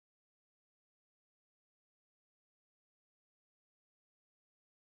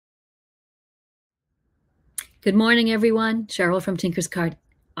Good morning, everyone. Cheryl from Tinker's Card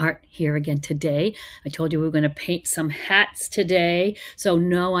Art here again today. I told you we were going to paint some hats today. So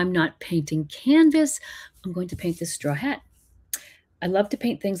no, I'm not painting canvas. I'm going to paint this straw hat. I love to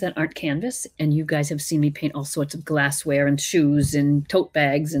paint things that aren't canvas, and you guys have seen me paint all sorts of glassware and shoes and tote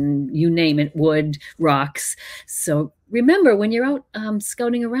bags and you name it, wood, rocks. So remember, when you're out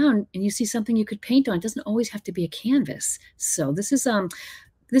scouting around and you see something you could paint on, it doesn't always have to be a canvas. So this is kind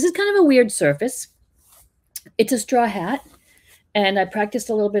of a weird surface. It's a straw hat, and I practiced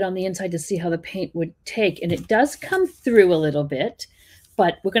a little bit on the inside to see how the paint would take, and it does come through a little bit,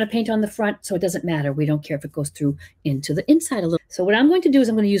 but we're going to paint on the front, so it doesn't matter. We don't care if it goes through into the inside a little. So what I'm going to do is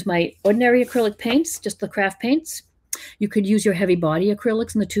I'm going to use my ordinary acrylic paints, just the craft paints. You could use your heavy body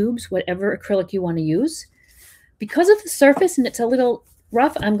acrylics in the tubes, whatever acrylic you want to use. Because of the surface and it's a little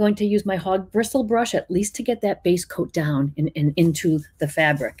rough, I'm going to use my hog bristle brush at least to get that base coat down and into the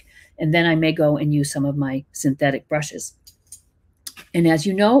fabric. And then I may go and use some of my synthetic brushes. And as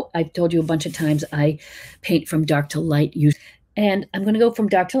you know, I've told you a bunch of times, I paint from dark to light. And I'm going to go from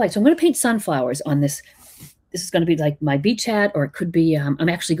dark to light. So I'm going to paint sunflowers on this. This is going to be like my beach hat, or it could be, I'm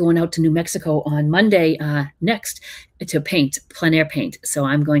actually going out to New Mexico on Monday next to paint, plein air paint. So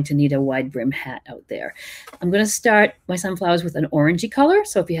I'm going to need a wide brim hat out there. I'm going to start my sunflowers with an orangey color.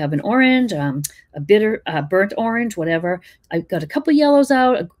 So if you have an orange, a bitter, burnt orange, whatever. I've got a couple of yellows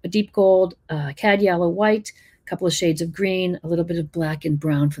out, a deep gold, cad yellow, white, a couple of shades of green, a little bit of black and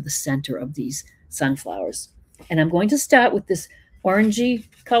brown for the center of these sunflowers. And I'm going to start with this orangey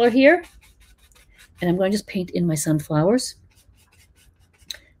color here. And I'm going to just paint in my sunflowers.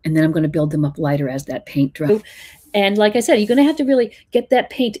 And then I'm going to build them up lighter as that paint dries. And like I said, you're going to have to really get that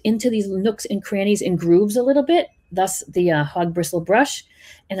paint into these nooks and crannies and grooves a little bit, thus the hog bristle brush.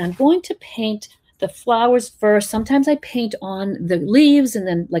 And I'm going to paint the flowers first. Sometimes I paint on the leaves, and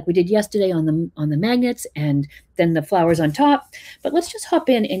then like we did yesterday on the magnets, and then the flowers on top. But let's just hop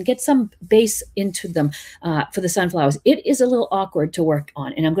in and get some base into them for the sunflowers. It is a little awkward to work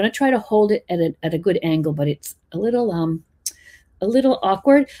on, and I'm going to try to hold it at a good angle, but it's a little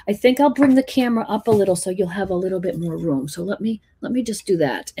awkward. I think I'll bring the camera up a little so you'll have a little bit more room. So let me just do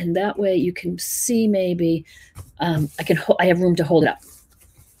that, and that way you can see maybe I have room to hold it up.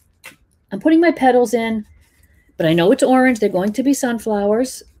 I'm putting my petals in, but I know it's orange. They're going to be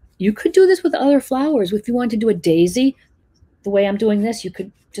sunflowers. You could do this with other flowers. If you want to do a daisy, the way I'm doing this, you could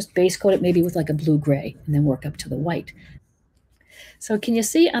just base coat it maybe with like a blue-gray and then work up to the white. So can you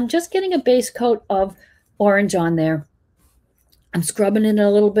see? I'm just getting a base coat of orange on there. I'm scrubbing it a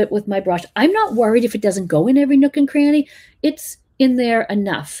little bit with my brush. I'm not worried if it doesn't go in every nook and cranny. It's in there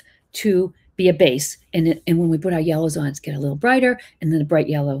enough to be a base, and when we put our yellows on, it's get a little brighter, and then a bright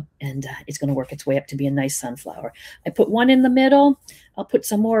yellow, and it's going to work its way up to be a nice sunflower. I put one in the middle. I'll put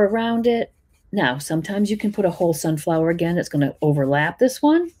some more around it. Now, sometimes you can put a whole sunflower again. It's going to overlap this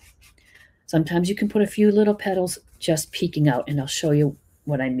one. Sometimes you can put a few little petals just peeking out, and I'll show you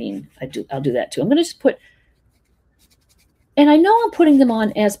what I mean. I'll do that too. I'm going to just put, and I know I'm putting them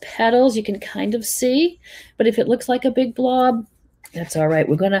on as petals. You can kind of see, but if it looks like a big blob, that's all right.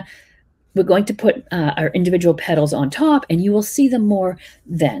 We're going to put our individual petals on top, and you will see them more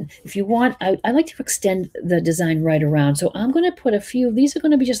then. If you want, I like to extend the design right around. So I'm going to put a few. These are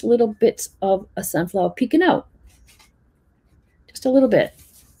going to be just little bits of a sunflower peeking out. Just a little bit.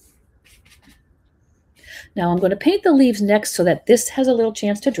 Now I'm going to paint the leaves next so that this has a little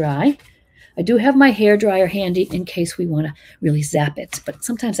chance to dry. I do have my hair dryer handy in case we want to really zap it, but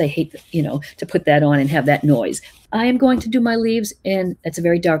sometimes I hate, to put that on and have that noise. I am going to do my leaves, and it's a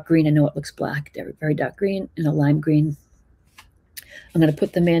very dark green. I know it looks black. They're very dark green and a lime green. I'm going to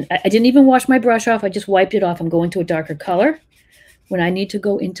put them in. I didn't even wash my brush off. I just wiped it off. I'm going to a darker color. When I need to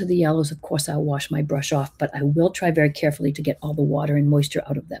go into the yellows, of course, I'll wash my brush off, but I will try very carefully to get all the water and moisture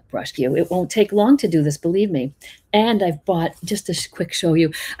out of that brush. It won't take long to do this, believe me. And I've bought, just a quick show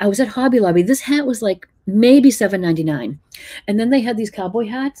you, I was at Hobby Lobby. This hat was like maybe $7.99. And then they had these cowboy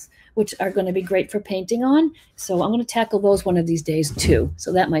hats, which are going to be great for painting on. So I'm going to tackle those one of these days too.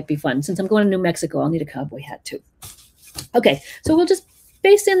 So that might be fun. Since I'm going to New Mexico, I'll need a cowboy hat too. Okay, so we'll just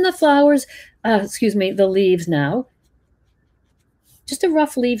base in the flowers, the leaves now. Just a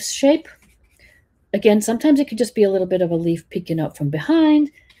rough leaf shape. Again, sometimes it could just be a little bit of a leaf peeking out from behind.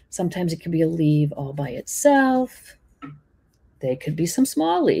 Sometimes it could be a leaf all by itself. There could be some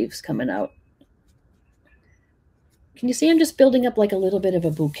small leaves coming out. Can you see I'm just building up like a little bit of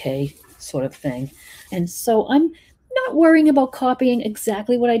a bouquet sort of thing? And so I'm not worrying about copying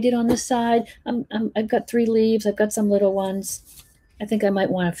exactly what I did on this side. I've got 3 leaves. I've got some little ones. I think I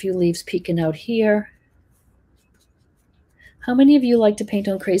might want a few leaves peeking out here. How many of you like to paint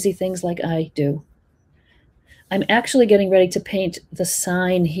on crazy things like I do? I'm actually getting ready to paint the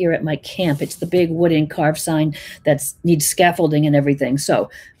sign here at my camp. It's the big wooden carved sign that needs scaffolding and everything. So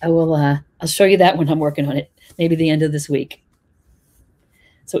I'll show you that when I'm working on it, maybe the end of this week.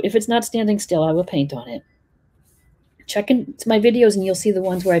 So if it's not standing still, I will paint on it. Check into my videos and you'll see the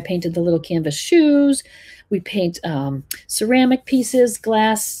ones where I painted the little canvas shoes. We paint ceramic pieces,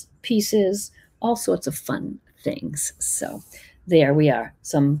 glass pieces, all sorts of fun things. So there we are.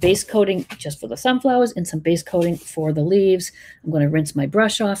 Some base coating just for the sunflowers and some base coating for the leaves. I'm going to rinse my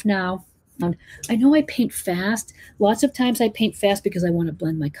brush off now. I know I paint fast. Lots of times I paint fast because I want to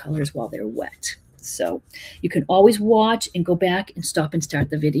blend my colors while they're wet. So you can always watch and go back and stop and start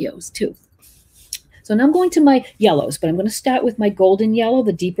the videos too. So now I'm going to my yellows, but I'm going to start with my golden yellow,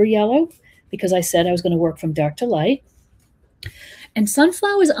 the deeper yellow, because I said I was going to work from dark to light. And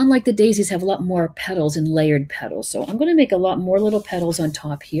sunflowers, unlike the daisies, have a lot more petals and layered petals. So I'm going to make a lot more little petals on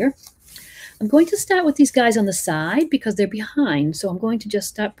top here. I'm going to start with these guys on the side because they're behind. So I'm going to just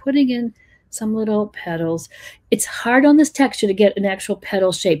start putting in some little petals. It's hard on this texture to get an actual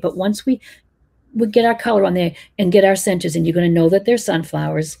petal shape, but once we get our color on there and get our centers in, you're going to know that they're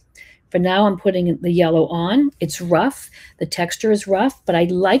sunflowers. For now, I'm putting the yellow on. It's rough. The texture is rough, but I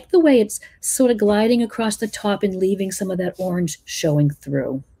like the way it's sort of gliding across the top and leaving some of that orange showing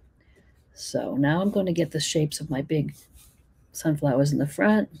through. So now I'm going to get the shapes of my big sunflowers in the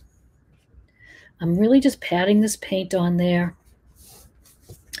front. I'm really just patting this paint on there.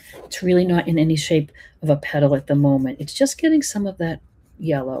 It's really not in any shape of a petal at the moment. It's just getting some of that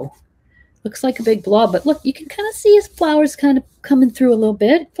yellow. Looks like a big blob, but look, you can kind of see his flowers kind of coming through a little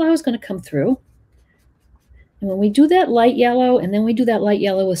bit. Flower's going to come through. And when we do that light yellow, and then we do that light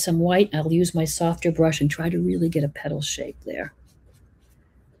yellow with some white, I'll use my softer brush and try to really get a petal shape there.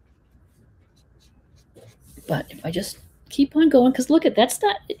 But if I just keep on going, because look at that's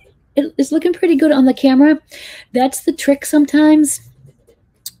not, it's looking pretty good on the camera. That's the trick sometimes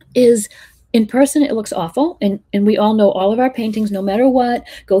is in person, it looks awful, and we all know all of our paintings, no matter what,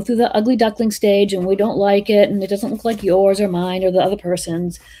 go through the ugly duckling stage, and we don't like it, and it doesn't look like yours or mine or the other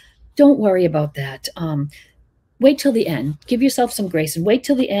person's. Don't worry about that. Wait till the end. Give yourself some grace and wait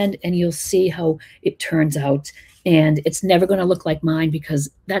till the end, and you'll see how it turns out. And it's never going to look like mine because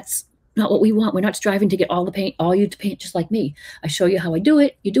that's not what we want. We're not striving to get all you to paint just like me. I show you how I do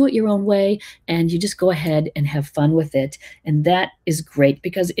it. You do it your own way, and you just go ahead and have fun with it. And that is great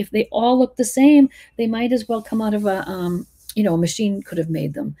because if they all look the same, they might as well come out of a machine could have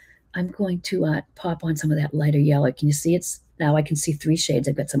made them. I'm going to pop on some of that lighter yellow. Can you see it's now I can see 3 shades.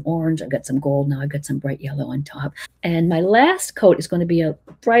 I've got some orange, I've got some gold, now I've got some bright yellow on top. And my last coat is going to be a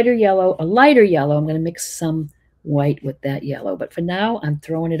brighter yellow, a lighter yellow. I'm going to mix some white with that yellow, but for now I'm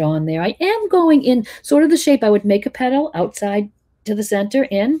throwing it on there. I am going in sort of the shape I would make a petal outside to the center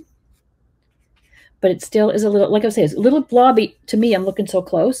in, but it still is a little, like I say, it's a little blobby to me. I'm looking so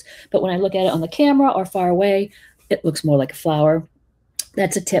close, but when I look at it on the camera or far away, it looks more like a flower.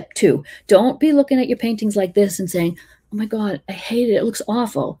 That's a tip too. Don't be looking at your paintings like this and saying, oh my God, I hate it. It looks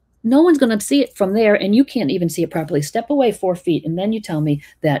awful. No one's going to see it from there, and you can't even see it properly. Step away 4 feet, and then you tell me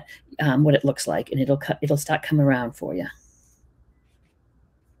that what it looks like, and it'll start coming around for you.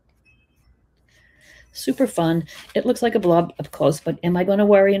 Super fun. It looks like a blob up close, but am I going to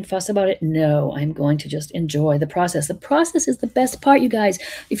worry and fuss about it? No, I'm going to just enjoy the process. The process is the best part, you guys.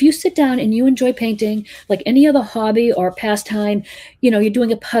 If you sit down and you enjoy painting like any other hobby or pastime, you're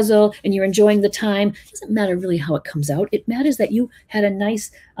doing a puzzle and you're enjoying the time, it doesn't matter really how it comes out. It matters that you had a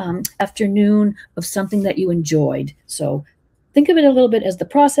nice afternoon of something that you enjoyed. So think of it a little bit as the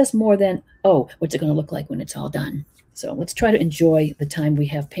process more than, oh, what's it going to look like when it's all done? So let's try to enjoy the time we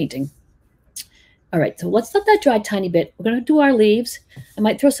have painting. All right, so let's let that dry a tiny bit. We're going to do our leaves. I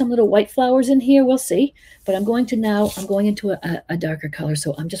might throw some little white flowers in here. We'll see. But I'm going into a darker color.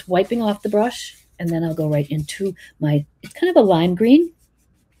 So I'm just wiping off the brush, and then I'll go right into it's kind of a lime green.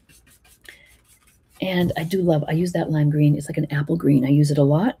 And I use that lime green. It's like an apple green. I use it a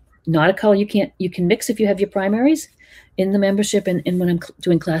lot. Not a color you can mix if you have your primaries in the membership. And when I'm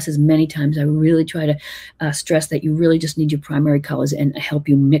doing classes many times, I really try to stress that you really just need your primary colors and help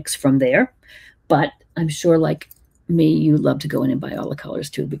you mix from there. But I'm sure, like me, you love to go in and buy all the colors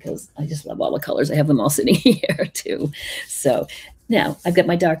too, because I just love all the colors. I have them all sitting here too. So now I've got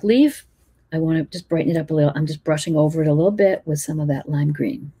my dark leaf. I want to just brighten it up a little. I'm just brushing over it a little bit with some of that lime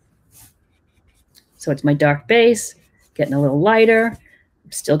green. So it's my dark base, getting a little lighter.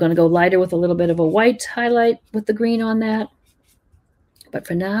 I'm still going to go lighter with a little bit of a white highlight with the green on that. But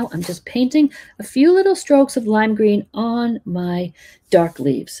for now, I'm just painting a few little strokes of lime green on my dark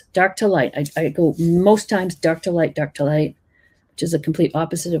leaves, dark to light. I go most times dark to light, which is a complete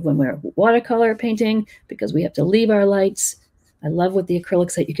opposite of when we're watercolor painting because we have to leave our lights. I love with the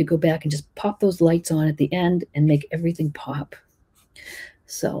acrylics that you could go back and just pop those lights on at the end and make everything pop.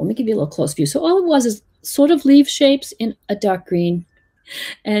 So let me give you a little close view. So all it was is sort of leaf shapes in a dark green.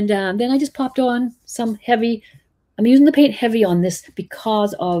 And then I just popped on some heavy, I'm using the paint heavy on this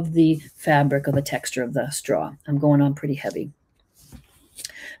because of the fabric or the texture of the straw. I'm going on pretty heavy.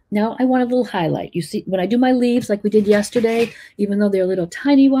 Now I want a little highlight. You see, when I do my leaves like we did yesterday, even though they're little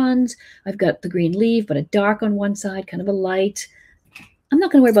tiny ones, I've got the green leaf, but a dark on one side, kind of a light. I'm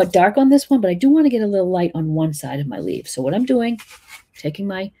not going to worry about dark on this one, but I do want to get a little light on one side of my leaf. So what I'm doing, taking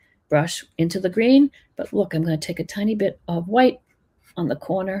my brush into the green, but look, I'm going to take a tiny bit of white on the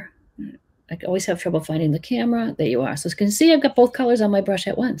corner. I always have trouble finding the camera. There you are. So as you can see, I've got both colors on my brush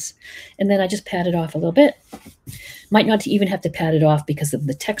at once. And then I just pat it off a little bit. Might not even have to pat it off because of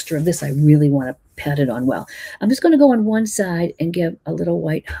the texture of this. I really want to pat it on well. I'm just going to go on one side and give a little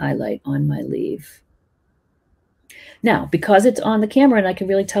white highlight on my leaf. Now, because it's on the camera and I can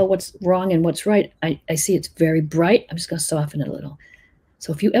really tell what's wrong and what's right, I see it's very bright. I'm just going to soften it a little.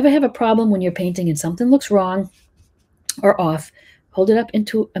 So if you ever have a problem when you're painting and something looks wrong or off, hold it up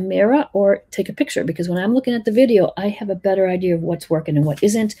into a mirror or take a picture, because when I'm looking at the video, I have a better idea of what's working and what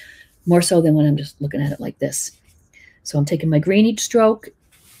isn't, more so than when I'm just looking at it like this. So I'm taking my green each stroke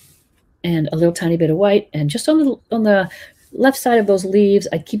and a little tiny bit of white, and just on the left side of those leaves,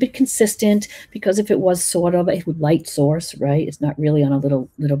 I keep it consistent, because if it was sort of a light source, right, it's not really on a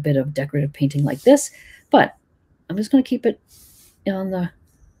little bit of decorative painting like this, but I'm just going to keep it on the,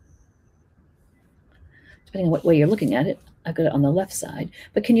 depending on what way you're looking at it, I've got it on the left side.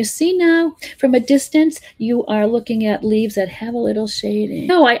 But can you see now from a distance, you are looking at leaves that have a little shading.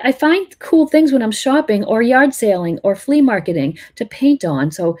 No, I find cool things when I'm shopping or yard sailing or flea marketing to paint on.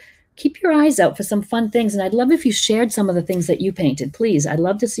 So keep your eyes out for some fun things. And I'd love if you shared some of the things that you painted. Please, I'd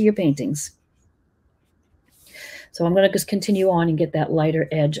love to see your paintings. So I'm going to just continue on and get that lighter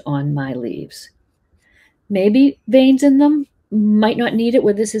edge on my leaves. Maybe veins in them. Might not need it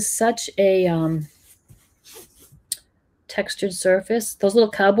where this is such a textured surface. Those little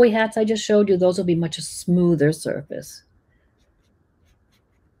cowboy hats I just showed you, those will be much a smoother surface.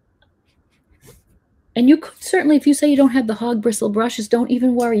 And you could certainly, if you say you don't have the hog bristle brushes, don't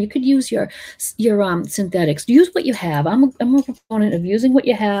even worry. You could use your synthetics. Use what you have. I'm a proponent of using what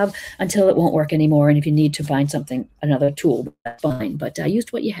you have until it won't work anymore. And if you need to find something, another tool, that's fine. But I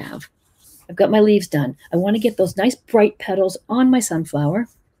used what you have. I've got my leaves done. I want to get those nice bright petals on my sunflower.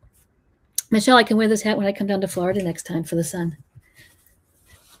 Michelle, I can wear this hat when I come down to Florida next time for the sun.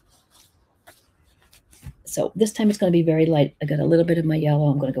 So this time it's going to be very light. I got a little bit of my yellow.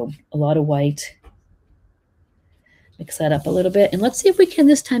 I'm going to go a lot of white. Mix that up a little bit. And let's see if we can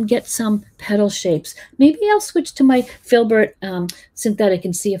this time get some petal shapes. Maybe I'll switch to my Filbert synthetic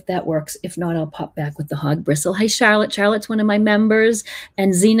and see if that works. If not, I'll pop back with the hog bristle. Hi, Charlotte. Charlotte's one of my members,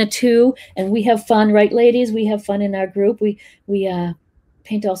 and Zena too. And we have fun, right, ladies? We have fun in our group. We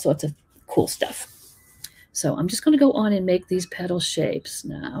paint all sorts of cool stuff. So I'm just going to go on and make these petal shapes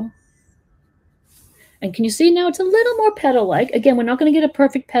now. And can you see now it's a little more petal-like? Again, we're not going to get a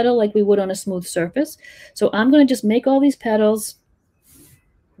perfect petal like we would on a smooth surface. So I'm going to just make all these petals.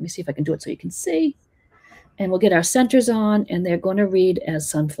 Let me see if I can do it so you can see. And we'll get our centers on, and they're going to read as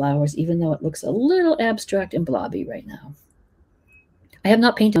sunflowers, even though it looks a little abstract and blobby right now. I have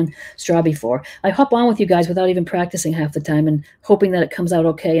not painted on straw before. I hop on with you guys without even practicing half the time and hoping that it comes out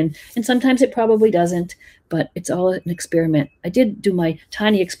okay. And sometimes it probably doesn't, but it's all an experiment. I did do my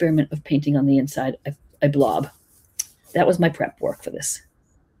tiny experiment of painting on the inside. I blob. That was my prep work for this.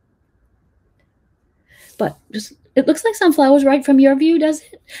 But just, it looks like sunflowers right from your view, does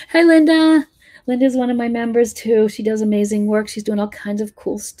it? Hi, Linda. Linda's one of my members too. She does amazing work. She's doing all kinds of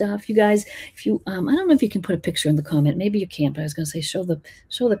cool stuff. You guys, if you, I don't know if you can put a picture in the comment. Maybe you can't, but I was going to say, show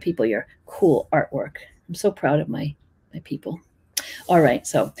the people your cool artwork. I'm so proud of my people. All right,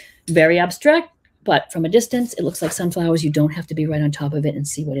 so very abstract, but from a distance, it looks like sunflowers. You don't have to be right on top of it and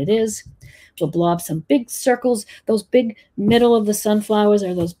see what it is. We'll blob some big circles. Those big middle of the sunflowers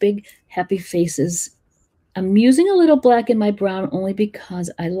are those big happy faces. I'm using a little black in my brown only because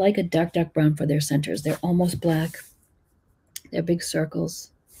I like a dark, dark brown for their centers. They're almost black. They're big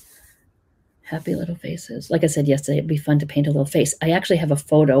circles. Happy little faces. Like I said yesterday, it'd be fun to paint a little face. I actually have a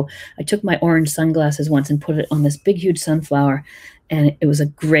photo. I took my orange sunglasses once and put it on this big, huge sunflower, and it was a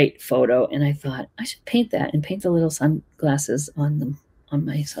great photo. And I thought, I should paint that and paint the little sunglasses on them, on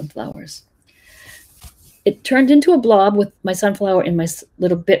my sunflowers. It turned into a blob with my sunflower and my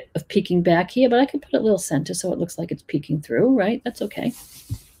little bit of peeking back here, but I can put a little center so it looks like it's peeking through, right? That's okay.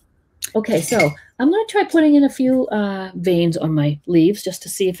 Okay, so I'm going to try putting in a few veins on my leaves just to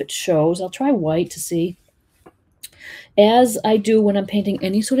see if it shows. I'll try white to see. As I do when I'm painting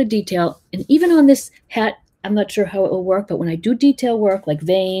any sort of detail, and even on this hat, I'm not sure how it will work, but when I do detail work like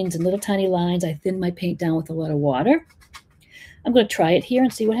veins and little tiny lines, I thin my paint down with a lot of water. I'm going to try it here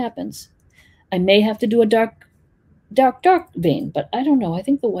and see what happens. I may have to do a dark vein, but I don't know. I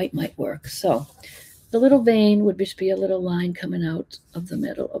think the white might work. So the little vein would just be a little line coming out of the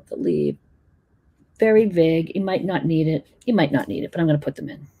middle of the leaf. Very vague. You might not need it. You might not need it, but I'm going to put them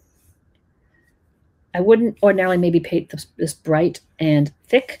in. I wouldn't ordinarily maybe paint this bright and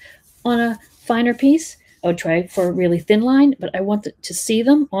thick on a finer piece. I would try for a really thin line, but I want to see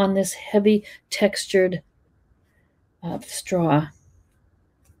them on this heavy textured straw.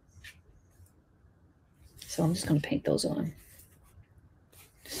 So I'm just going to paint those on.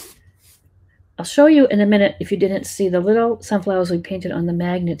 I'll show you in a minute, if you didn't see the little sunflowers we painted on the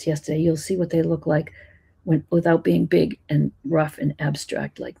magnets yesterday, you'll see what they look like without being big and rough and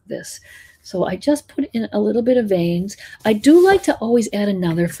abstract like this. So I just put in a little bit of veins. I do like to always add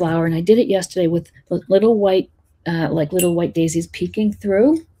another flower, and I did it yesterday with little white, like little white daisies peeking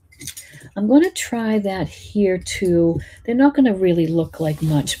through. I'm going to try that here too. They're not going to really look like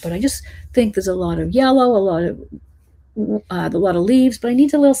much, but I just think there's a lot of yellow, a lot of leaves, but I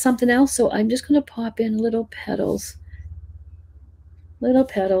need a little something else. So I'm just going to pop in little petals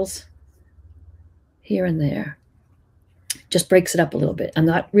here and there. Just breaks it up a little bit. I'm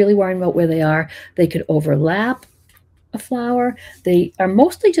not really worrying about where they are. They could overlap a flower. They are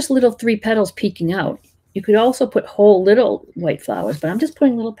mostly just little 3 petals peeking out. You could also put whole little white flowers, but I'm just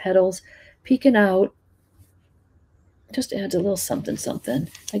putting little petals peeking out. Just adds a little something, something.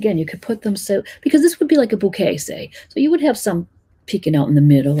 Again, you could put them so, because this would be like a bouquet, say. So you would have some peeking out in the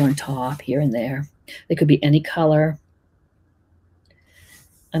middle or on top, here and there. They could be any color.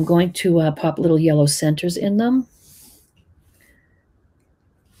 I'm going to pop little yellow centers in them.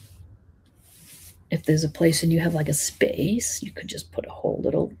 If there's a place and you have like a space, you could just put a whole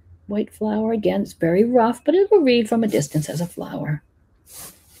little white flower. Again, it's very rough, but it will read from a distance as a flower.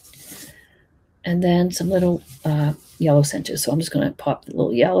 And then some little yellow centers. So I'm just going to pop the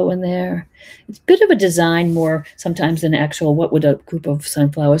little yellow in there. It's a bit of a design more sometimes than actual what would a group of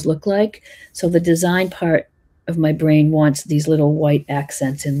sunflowers look like. So the design part of my brain wants these little white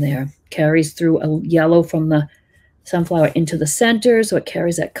accents in there. Carries through a yellow from the sunflower into the center, so it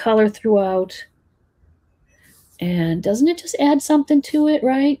carries that color throughout. And doesn't it just add something to it,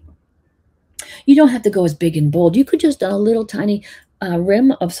 right? You don't have to go as big and bold. You could just do a little tiny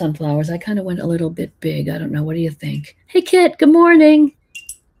rim of sunflowers. I kind of went a little bit big. I don't know. What do you think? Hey, Kit. Good morning.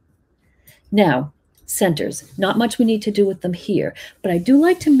 Now, centers. Not much we need to do with them here, but I do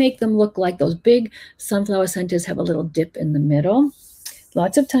like to make them look like those big sunflower centers have a little dip in the middle.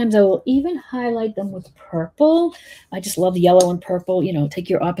 Lots of times I will even highlight them with purple. I just love yellow and purple. You know, take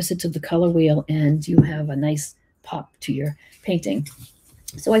your opposites of the color wheel and you have a nice pop to your painting.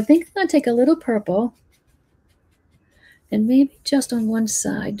 So I think I'm going to take a little purple and maybe just on one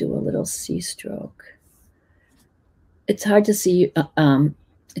side do a little C stroke. It's hard to see.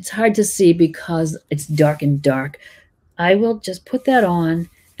 It's hard to see because it's dark and dark. I will just put that on,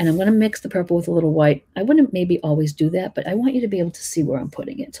 and I'm going to mix the purple with a little white. I wouldn't maybe always do that, but I want you to be able to see where I'm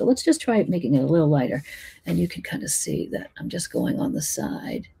putting it. So let's just try making it a little lighter, and you can kind of see that I'm just going on the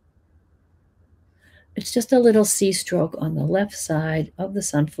side. It's just a little C stroke on the left side of the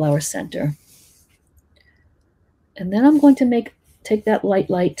sunflower center. And then I'm going to take that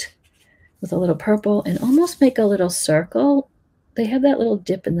light with a little purple and almost make a little circle. They have that little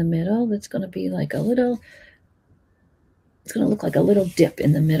dip in the middle that's going to be like a little, it's going to look like a little dip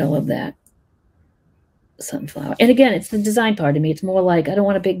in the middle of that sunflower. And again, it's the design part of me. It's more like I don't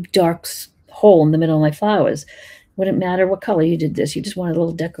want a big dark hole in the middle of my flowers. Wouldn't matter what color you did this. You just want a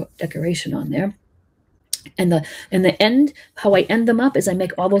little decoration on there. And the end, how I end them up is I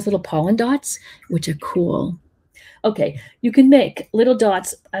make all those little pollen dots, which are cool. Okay, you can make little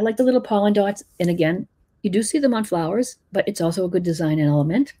dots. I like the little pollen dots. And again, you do see them on flowers, but it's also a good design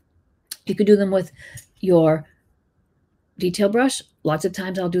element. You could do them with your detail brush. Lots of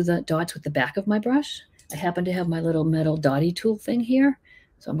times I'll do the dots with the back of my brush. I happen to have my little metal dotty tool thing here,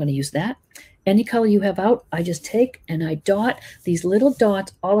 so I'm going to use that. Any color you have out, I just take and I dot these little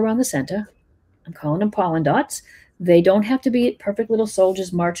dots all around the center. I'm calling them pollen dots. They don't have to be perfect little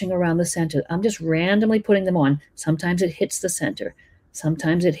soldiers marching around the center. I'm just randomly putting them on. Sometimes it hits the center.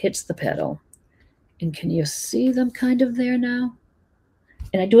 Sometimes it hits the petal. And can you see them kind of there now?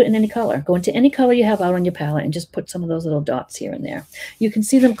 And I do it in any color. Go into any color you have out on your palette and just put some of those little dots here and there. You can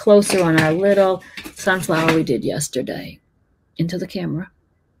see them closer on our little sunflower we did yesterday. Into the camera.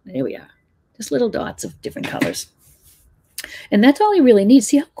 There we are. Just little dots of different colors. And that's all you really need.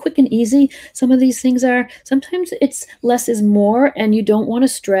 See how quick and easy some of these things are? Sometimes it's less is more, and you don't want to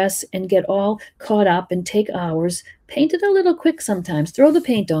stress and get all caught up and take hours. Paint it a little quick sometimes. Throw the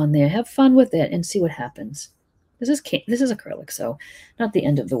paint on there. Have fun with it and see what happens. This is acrylic, so not the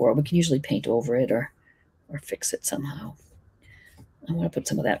end of the world. We can usually paint over it or fix it somehow. I want to put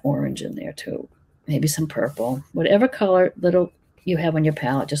some of that orange in there too. Maybe some purple. Whatever color little you have on your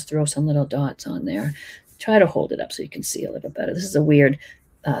palette, just throw some little dots on there. Try to hold it up so you can see a little better. This is a weird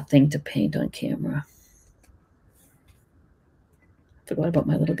thing to paint on camera. Forgot about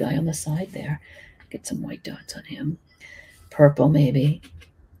my little guy on the side there. Get some white dots on him. Purple maybe.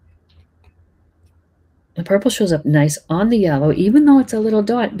 The purple shows up nice on the yellow, even though it's a little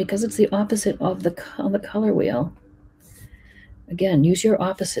dot, because it's the opposite of on the color wheel. Again, use your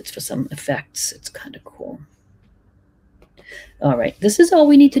opposites for some effects. It's kind of cool. All right, this is all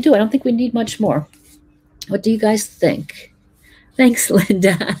we need to do. I don't think we need much more. What do you guys think? Thanks,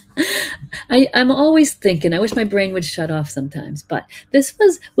 Linda. I'm always thinking. I wish my brain would shut off sometimes, but this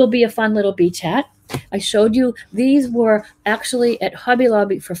will be a fun little beach hat. I showed you these were actually at Hobby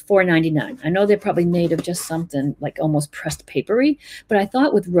Lobby for $4.99. I know they're probably made of just something like almost pressed papery, but I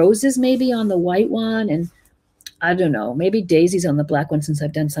thought with roses maybe on the white one and I don't know, maybe daisies on the black one since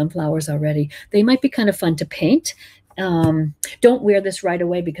I've done sunflowers already. They might be kind of fun to paint. Don't wear this right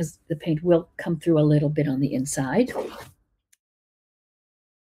away because the paint will come through a little bit on the inside.